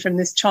journey from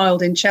this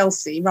child in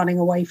Chelsea, running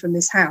away from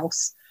this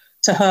house,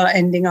 to her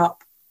ending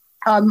up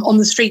on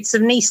the streets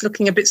of Nice,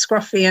 looking a bit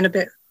scruffy and a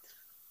bit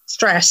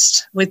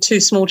stressed with 2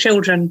 small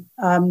children.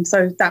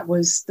 So that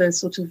was the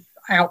sort of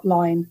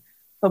outline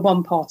for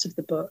one part of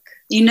the book.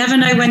 You never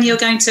know when you're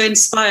going to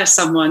inspire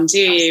someone, do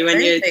you?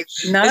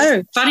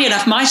 No. Funny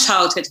enough, my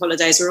childhood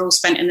holidays were all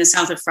spent in the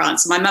south of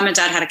France. My mum and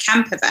dad had a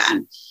camper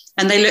van,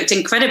 and they looked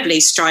incredibly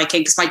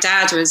striking because my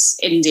dad was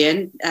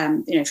Indian,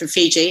 from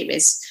Fiji,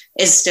 is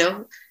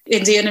still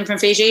Indian and from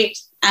Fiji.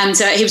 And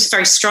he was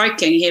very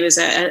striking. He was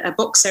a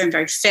boxer and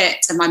very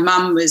fit. And my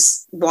mum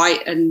was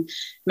white and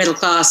middle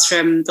class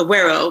from the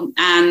Wirral.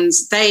 And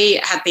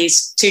they had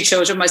these 2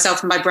 children,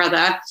 myself and my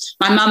brother.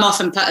 My mum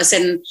often put us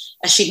in,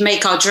 she'd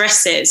make our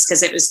dresses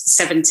because it was the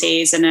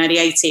 70s and early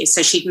 80s.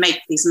 So she'd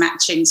make these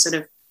matching sort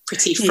of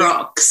pretty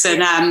frocks.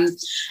 And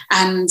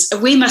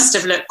we must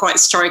have looked quite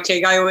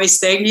striking, I always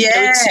think. Yeah.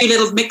 There were 2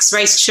 little mixed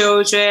race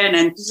children,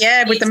 and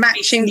with the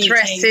matching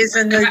dresses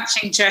and the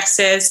matching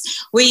dresses.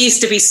 We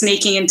used to be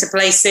sneaking into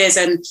places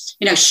and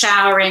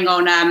showering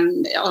on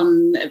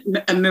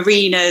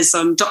marinas,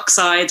 on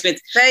dockside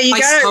with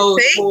ice cold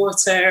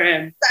water.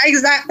 And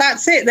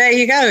that's it. There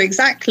you go.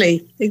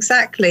 Exactly.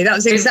 That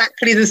was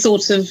exactly the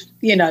sort of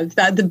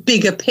the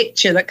bigger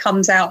picture that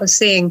comes out of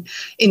seeing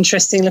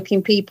interesting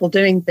looking people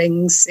doing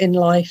things in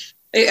life.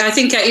 I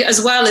think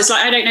as well as,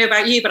 I don't know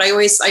about you, but I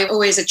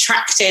always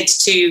attracted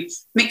to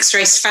mixed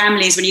race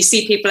families when you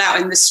see people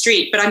out in the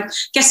street. But I'm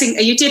guessing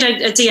you did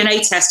a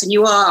DNA test and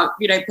you are,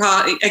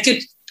 a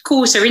good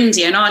quarter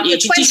Indian, aren't you?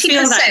 Did you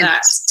feel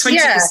that? 20%.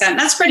 Yeah,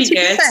 that's pretty 20%.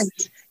 Good.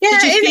 Yeah,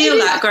 did you feel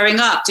that growing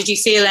up? Did you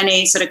feel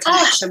any sort of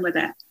connection with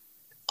it?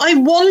 I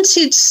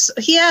wanted,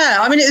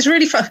 I mean, it was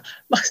really fun.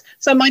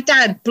 So my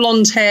dad,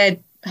 blonde-haired,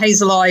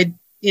 hazel-eyed,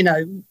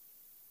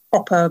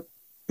 proper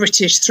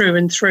British through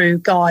and through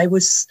guy,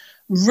 was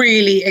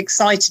really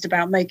excited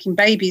about making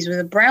babies with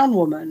a brown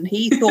woman.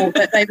 He thought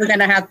that they were going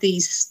to have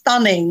these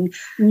stunning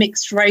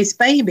mixed race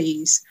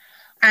babies.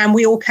 And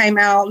we all came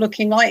out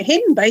looking like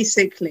him,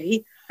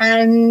 basically.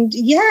 And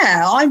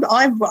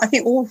I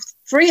think all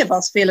 3 of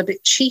us feel a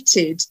bit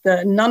cheated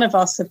that none of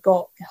us have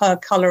got her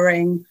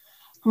colouring.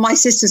 My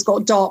sister's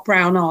got dark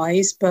brown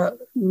eyes, but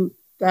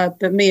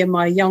me and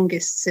my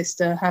youngest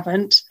sister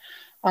haven't.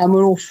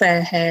 We're all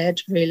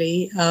fair-haired,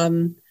 really.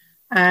 So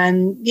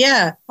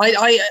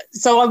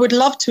I would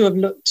love to have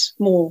looked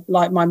more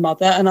like my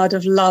mother, and I'd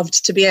have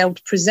loved to be able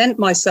to present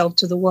myself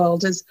to the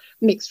world as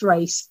mixed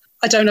race.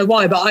 I don't know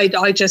why, but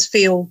I just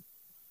feel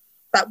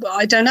that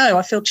I don't know.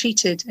 I feel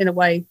cheated in a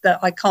way that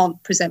I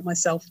can't present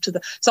myself to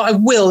the. So I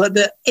will at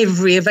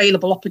every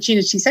available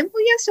opportunity say,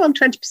 well, yes, I'm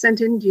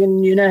 20%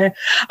 Indian.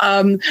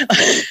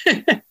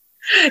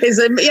 Is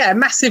a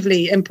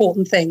massively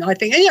important thing. I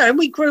think. And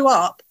we grew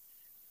up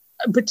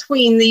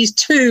between these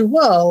two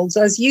worlds,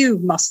 as you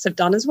must have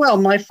done as well.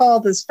 My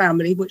father's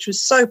family, which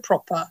was so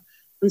proper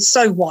and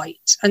so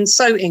white and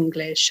so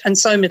English and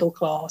so middle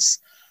class,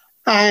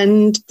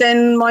 and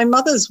then my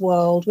mother's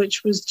world,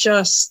 which was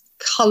just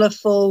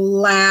colourful,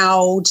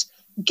 loud,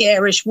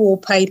 garish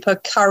wallpaper,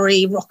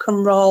 curry, rock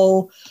and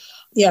roll,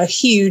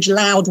 huge,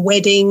 loud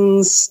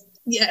weddings.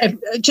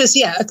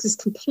 It's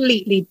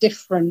completely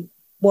different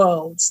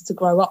worlds to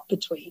grow up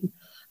between.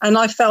 And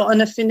I felt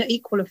an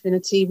equal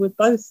affinity with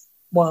both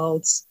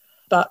worlds,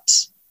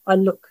 but I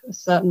look a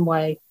certain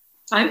way.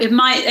 It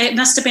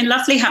must have been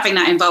lovely having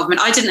that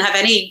involvement. I didn't have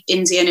any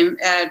Indian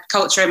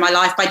culture in my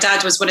life. My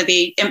dad was one of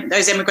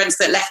those immigrants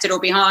that left it all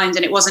behind,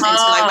 and it wasn't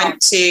until I went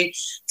to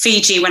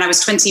Fiji when I was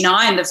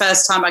 29, the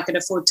first time I could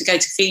afford to go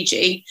to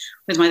Fiji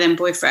with my then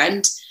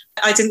boyfriend.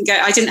 I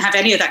didn't have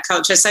any of that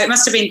culture, so it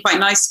must have been quite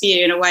nice for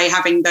you in a way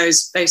having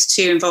those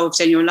two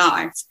involved in your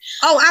life.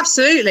 Oh,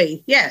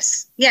 absolutely,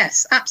 yes,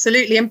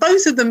 absolutely. And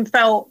both of them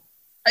felt,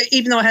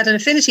 even though I had an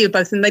affinity with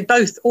both of them, they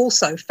both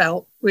also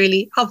felt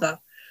really other.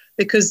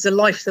 Because the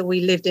life that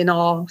we lived in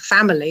our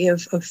family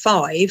of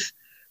 5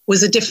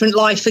 was a different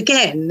life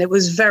again. It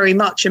was very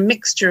much a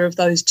mixture of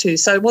those two.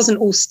 So it wasn't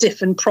all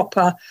stiff and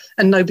proper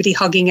and nobody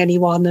hugging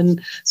anyone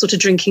and sort of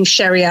drinking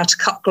sherry out of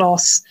cut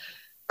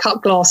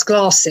glass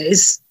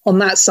glasses on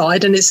that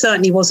side. And it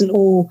certainly wasn't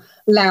all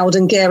loud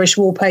and garish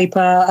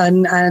wallpaper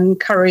and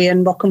curry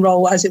and rock and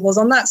roll as it was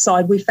on that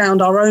side. We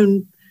found our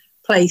own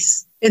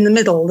place in the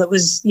middle that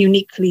was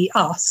uniquely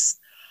us.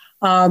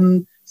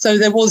 So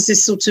there was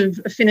this sort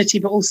of affinity,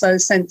 but also a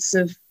sense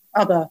of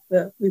other,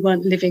 that we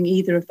weren't living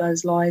either of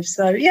those lives.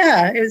 So,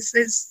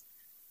 it's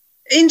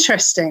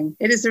interesting.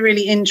 It is a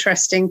really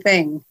interesting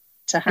thing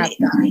to have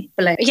that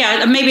blend.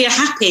 Yeah, and maybe a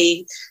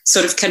happy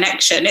sort of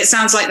connection. It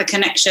sounds like the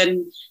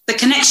connection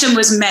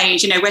was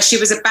made, where she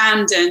was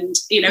abandoned,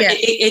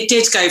 it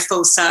did go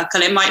full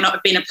circle. It might not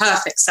have been a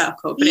perfect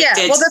circle, but it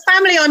did. Well, the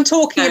family I'm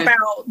talking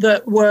about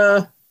that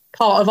were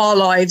part of our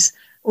lives,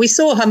 we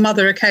saw her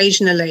mother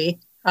occasionally,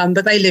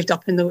 but they lived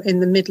up in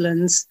the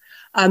Midlands.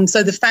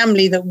 So the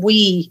family that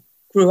we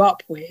grew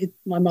up with,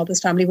 my mother's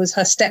family, was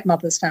her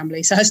stepmother's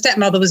family. So her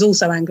stepmother was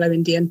also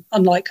Anglo-Indian,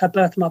 unlike her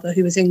birth mother,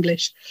 who was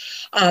English.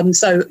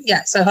 So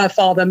her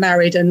father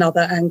married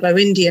another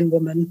Anglo-Indian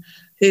woman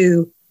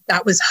who,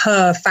 that was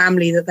her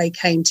family that they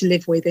came to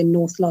live with in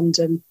North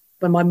London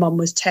when my mum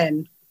was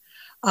 10.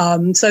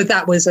 So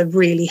that was a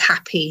really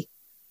happy.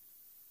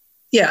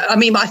 Yeah, I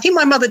mean, I think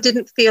my mother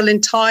didn't feel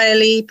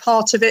entirely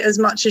part of it as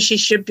much as she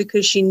should,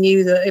 because she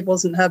knew that it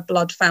wasn't her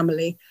blood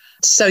family.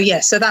 So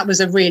that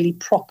was a really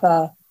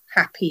proper,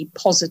 happy,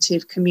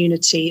 positive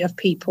community of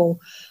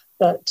people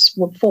that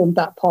formed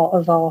that part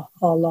of our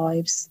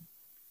lives.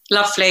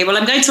 Lovely. Well,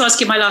 I'm going to ask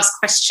you my last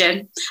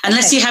question,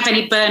 unless you have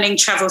any burning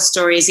travel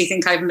stories you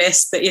think I've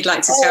missed that you'd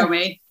like to tell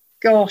me.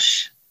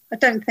 Gosh. I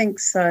don't think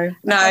so.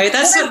 No,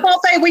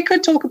 we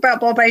could talk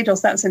about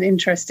Barbados. That's an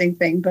interesting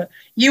thing. But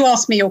you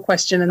asked me your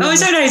question. And I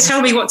don't know.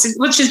 Tell me what's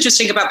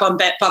interesting about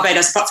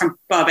Barbados, apart from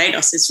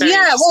Barbados. Is very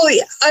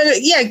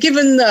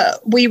given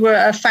that we were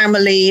a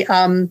family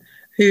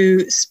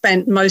who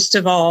spent most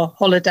of our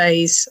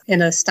holidays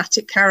in a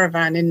static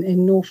caravan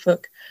in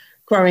Norfolk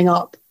growing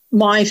up.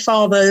 My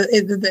father,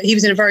 he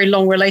was in a very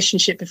long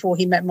relationship before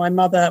he met my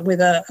mother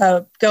with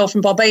a girl from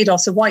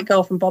Barbados, a white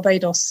girl from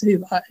Barbados,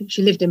 who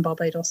she lived in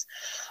Barbados.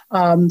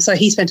 So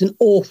he spent an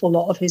awful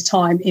lot of his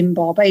time in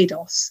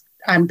Barbados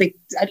and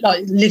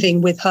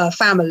living with her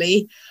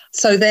family.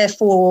 So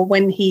therefore,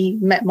 when he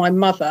met my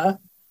mother,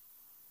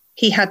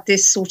 he had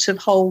this sort of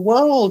whole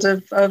world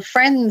of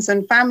friends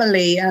and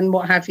family and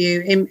what have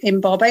you in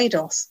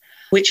Barbados,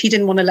 which he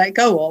didn't want to let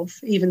go of,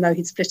 even though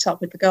he'd split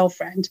up with the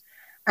girlfriend.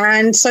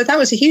 And so that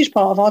was a huge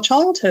part of our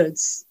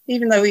childhoods,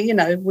 even though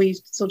we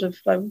sort of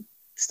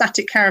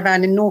static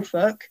caravan in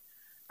Norfolk.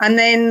 And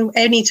then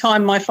any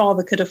time my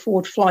father could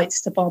afford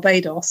flights to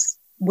Barbados,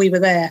 we were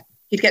there.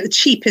 He'd get the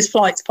cheapest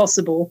flights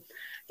possible.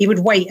 He would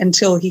wait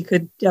until he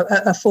could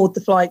afford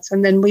the flights.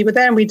 And then we were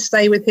there and we'd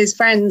stay with his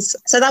friends.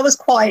 So that was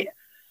quite...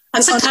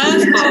 That's a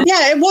curveball.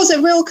 Yeah, it was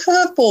a real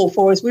curveball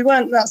for us. We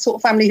weren't that sort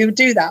of family who would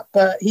do that,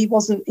 but he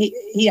wasn't.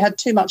 He had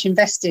too much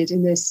invested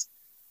in this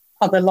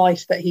other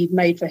life that he'd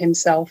made for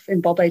himself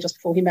in Barbados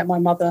before he met my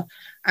mother,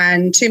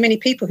 and too many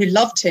people who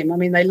loved him. I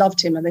mean, they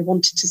loved him and they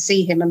wanted to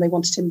see him and they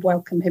wanted to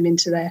welcome him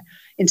into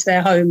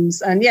their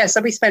homes. And so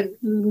we spent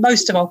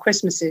most of our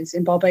Christmases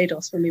in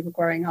Barbados when we were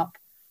growing up.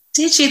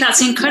 Did you?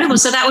 That's incredible.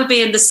 So that would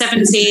be in the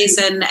 70s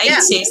and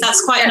 80s. Yeah.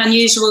 That's quite an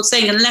unusual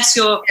thing, unless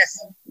you're...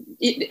 Yes.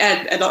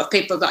 A lot of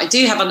people that I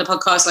do have on the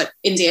podcast, like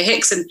India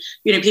Hicks and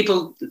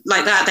people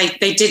like that,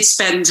 they did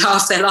spend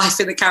half their life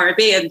in the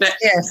Caribbean, but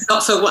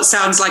not for what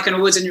sounds like an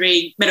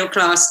ordinary middle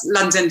class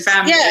London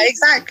family. Yeah,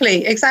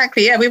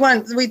 exactly. Yeah,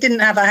 we didn't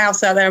have a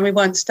house out there, and we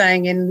weren't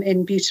staying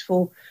in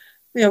beautiful.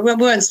 We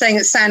weren't staying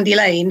at Sandy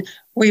Lane.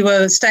 we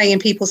were staying in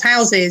people's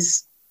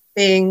houses,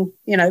 being,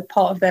 you know,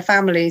 part of their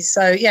families.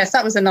 So yes,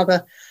 that was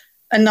another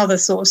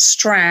sort of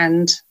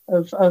strand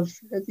of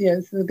you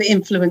know, the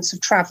influence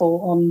of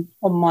travel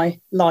on my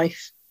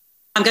life.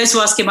 I'm going to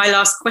ask you my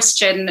last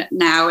question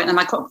now, and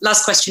my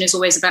last question is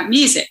always about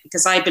music,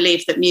 because I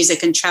believe that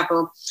music and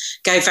travel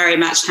go very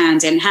much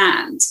hand in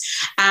hand.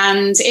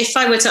 And if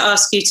I were to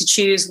ask you to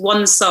choose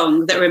one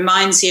song that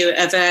reminds you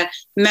of a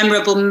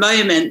memorable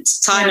moment,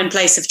 time and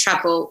place of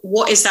travel,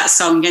 what is that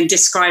song? And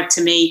describe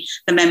to me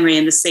the memory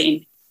and the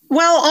scene.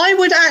 Well, I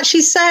would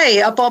actually say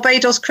A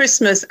Barbados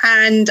Christmas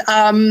and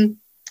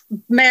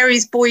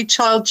Mary's Boy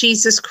Child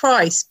Jesus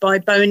Christ by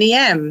Boney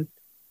M.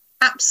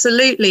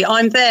 Absolutely.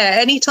 I'm there.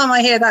 Anytime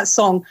I hear that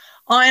song,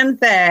 I am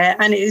there.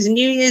 And it is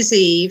New Year's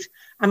Eve.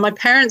 And my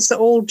parents are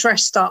all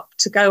dressed up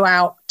to go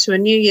out to a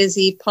New Year's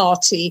Eve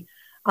party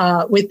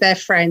with their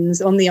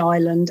friends on the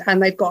island.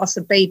 And they've got us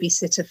a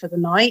babysitter for the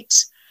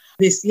night.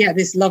 This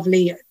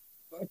lovely,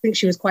 I think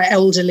she was quite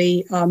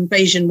elderly,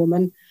 Bayesian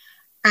woman.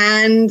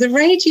 And the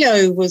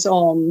radio was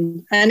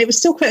on, and it was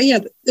still quite, you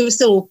know, it was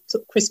still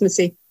sort of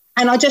Christmassy.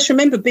 And I just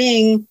remember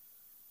being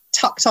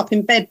tucked up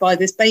in bed by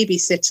this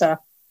babysitter.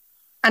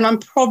 And I'm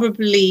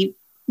probably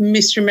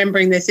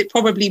misremembering this. It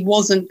probably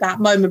wasn't that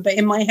moment, but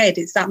in my head,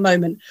 it's that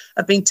moment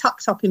of being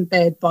tucked up in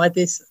bed by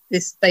this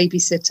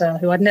babysitter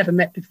who I'd never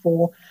met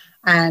before,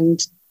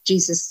 and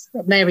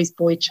Mary's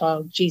Boy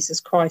Child, Jesus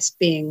Christ,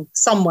 being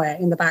somewhere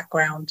in the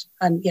background.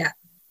 And yeah,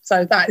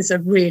 so that is a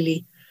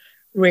really,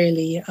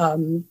 really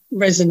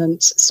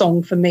resonant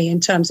song for me in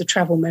terms of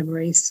travel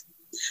memories.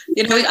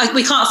 You know,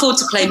 we can't afford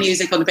to play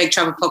music on the Big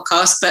Travel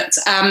podcast, but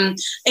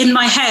in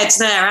my head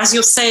there, as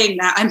you're saying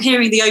that, I'm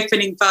hearing the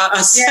opening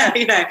bars. Yeah.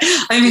 You know,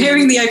 I'm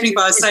hearing the opening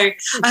bars. So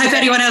I hope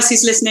anyone else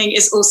who's listening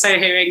is also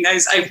hearing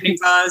those opening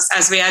bars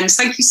as we end.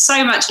 Thank you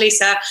so much,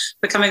 Lisa,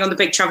 for coming on the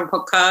Big Travel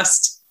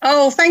podcast.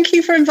 Oh, thank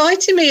you for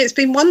inviting me. It's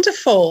been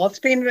wonderful. It's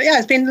been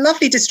a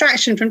lovely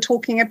distraction from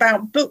talking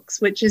about books,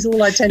 which is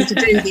all I tend to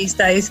do these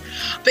days.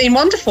 Been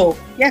wonderful.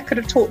 Yeah, could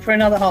have talked for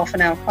another half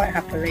an hour quite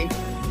happily.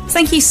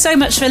 Thank you so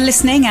much for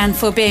listening and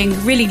for being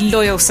really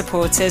loyal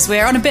supporters.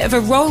 We're on a bit of a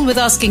roll with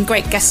asking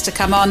great guests to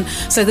come on,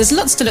 so there's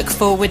lots to look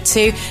forward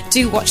to.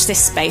 Do watch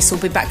this space.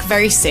 We'll be back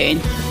very soon.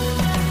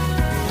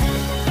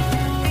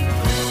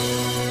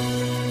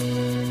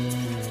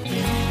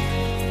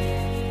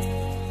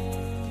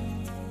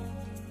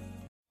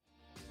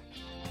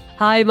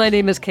 Hi, my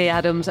name is Kay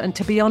Adams, and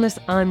to be honest,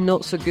 I'm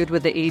not so good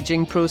with the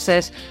ageing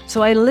process,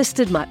 so I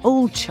enlisted my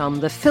old chum,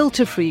 the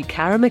filter-free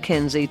Cara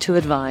McKenzie, to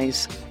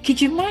advise. Could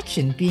you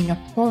imagine being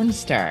a porn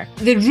star?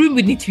 The room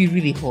would need to be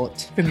really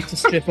hot for me to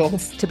strip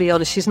off. To be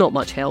honest, she's not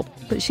much help,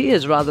 but she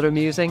is rather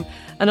amusing.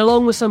 And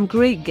along with some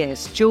great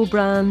guests, Joe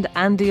Brand,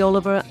 Andy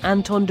Oliver,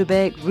 Anton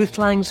Dubeck, Ruth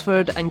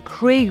Langsford and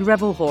Craig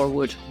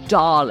Revel-Horwood,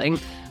 darling,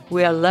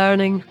 we are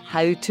learning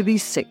how to be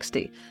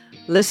 60.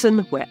 Listen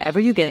wherever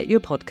you get your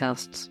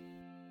podcasts.